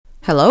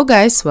Hello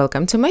guys,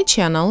 welcome to my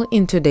channel.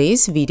 In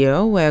today's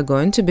video we are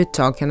going to be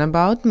talking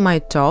about my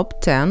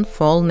top 10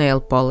 fall nail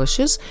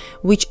polishes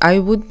which I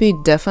would be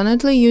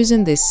definitely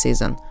using this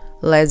season.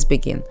 Let's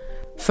begin.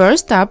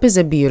 First up is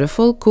a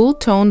beautiful cool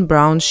tone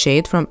brown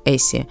shade from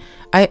Essie.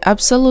 I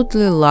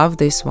absolutely love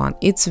this one.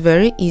 It's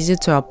very easy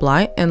to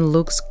apply and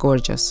looks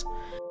gorgeous.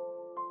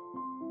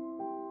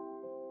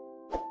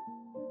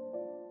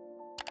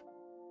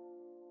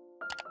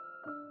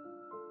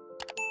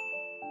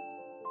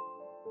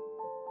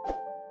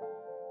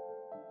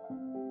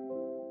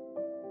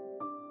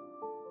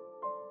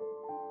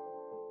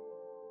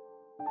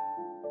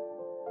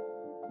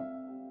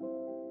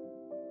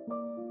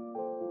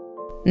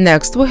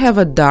 Next we have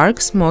a dark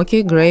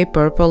smoky grey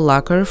purple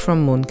lacquer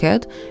from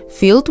Mooncat,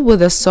 filled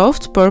with a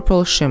soft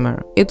purple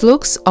shimmer. It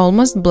looks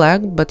almost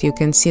black, but you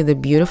can see the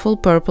beautiful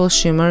purple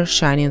shimmer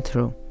shining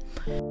through.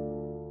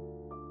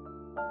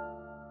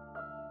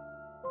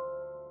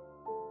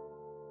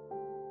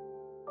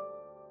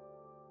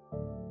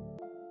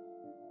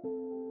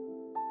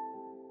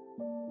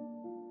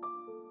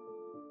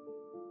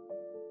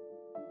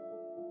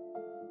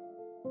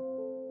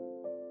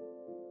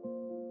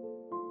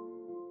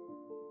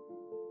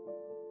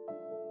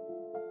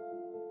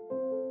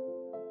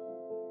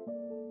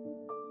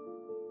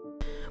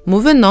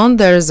 Moving on,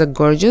 there is a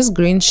gorgeous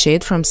green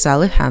shade from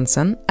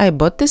Hansen. I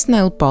bought this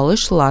nail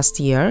polish last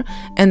year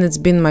and it's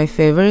been my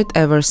favorite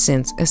ever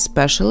since,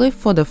 especially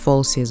for the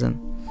fall season.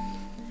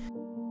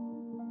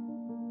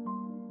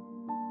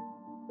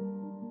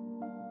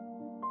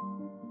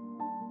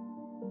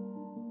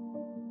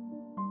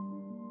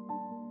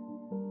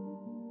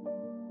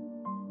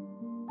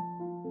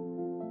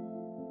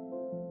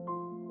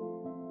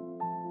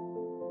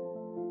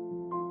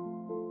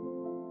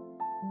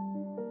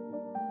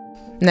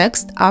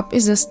 Next up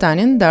is a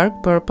stunning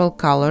dark purple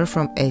color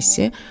from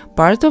Essie,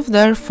 part of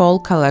their fall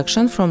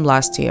collection from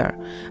last year.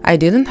 I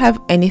didn't have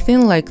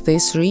anything like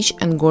this rich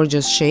and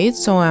gorgeous shade,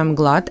 so I am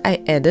glad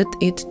I added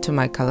it to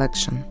my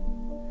collection.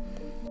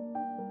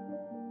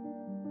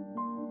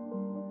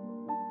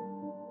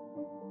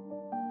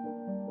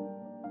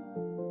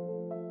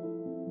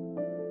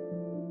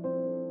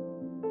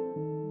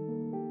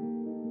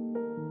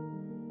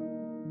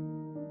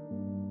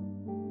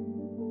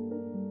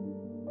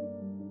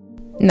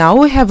 Now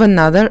we have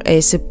another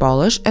Essie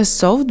polish, a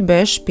soft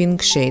beige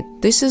pink shade.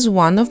 This is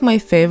one of my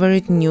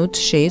favorite nude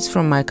shades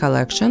from my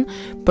collection,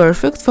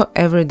 perfect for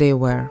everyday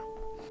wear.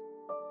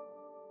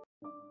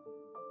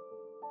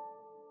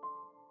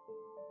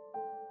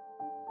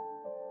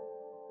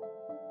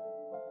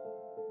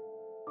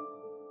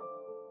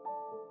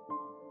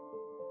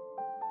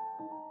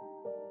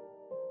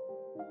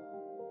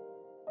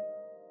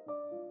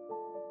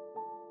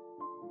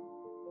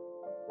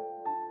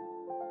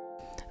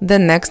 The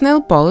next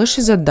nail polish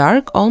is a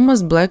dark,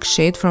 almost black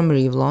shade from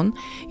Revlon.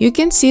 You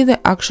can see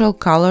the actual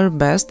color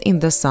best in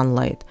the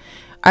sunlight.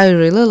 I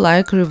really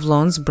like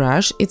Revlon's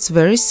brush, it's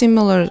very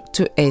similar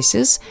to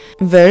Essie's,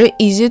 very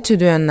easy to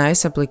do a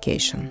nice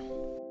application.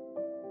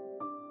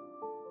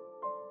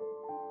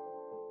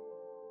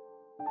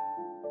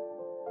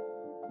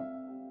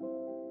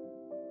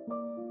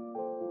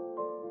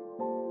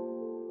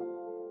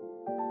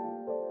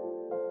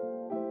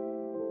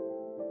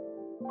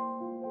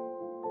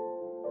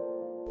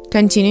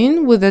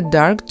 Continuing with the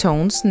dark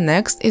tones,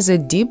 next is a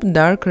deep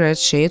dark red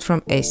shade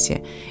from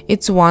Essie.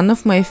 It's one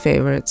of my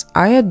favorites.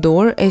 I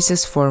adore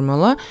Essie's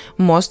formula.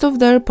 Most of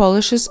their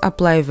polishes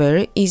apply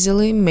very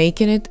easily,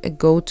 making it a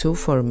go-to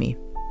for me.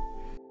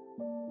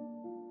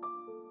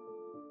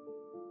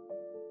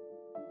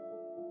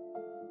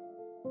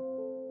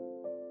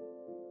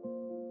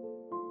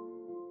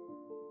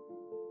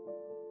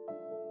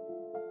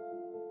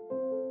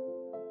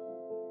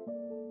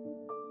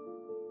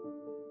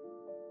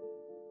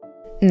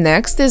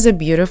 Next is a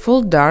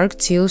beautiful dark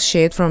teal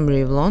shade from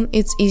Revlon.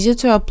 It's easy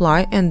to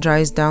apply and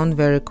dries down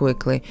very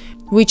quickly,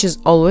 which is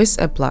always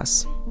a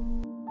plus.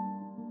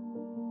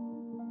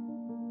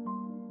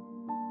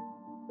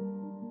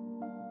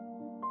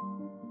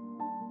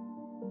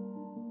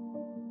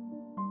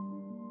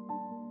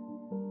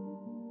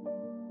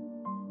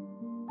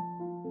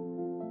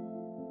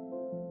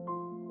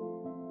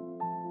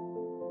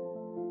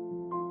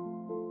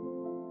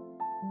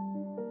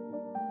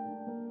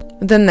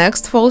 The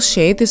next fall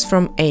shade is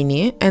from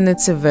Anny and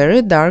it's a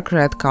very dark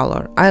red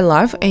color. I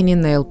love Anny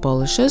nail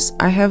polishes.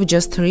 I have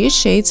just 3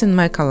 shades in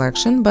my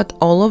collection, but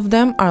all of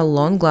them are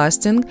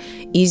long-lasting,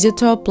 easy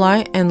to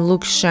apply and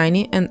look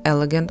shiny and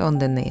elegant on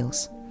the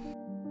nails.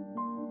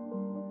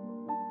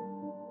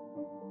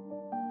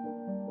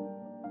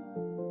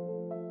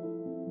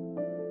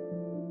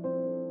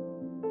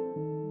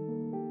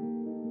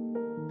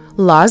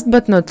 Last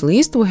but not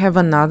least, we have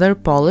another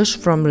polish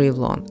from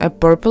Revlon, a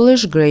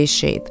purplish grey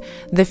shade.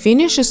 The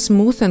finish is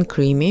smooth and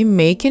creamy,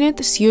 making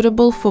it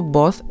suitable for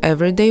both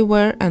everyday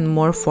wear and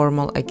more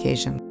formal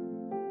occasions.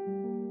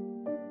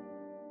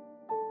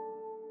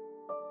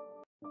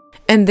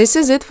 And this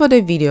is it for the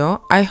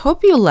video. I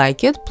hope you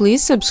like it.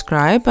 Please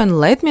subscribe and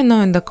let me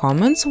know in the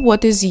comments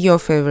what is your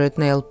favorite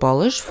nail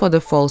polish for the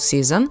fall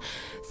season.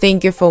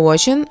 Thank you for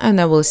watching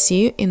and I will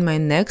see you in my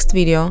next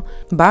video.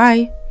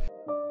 Bye!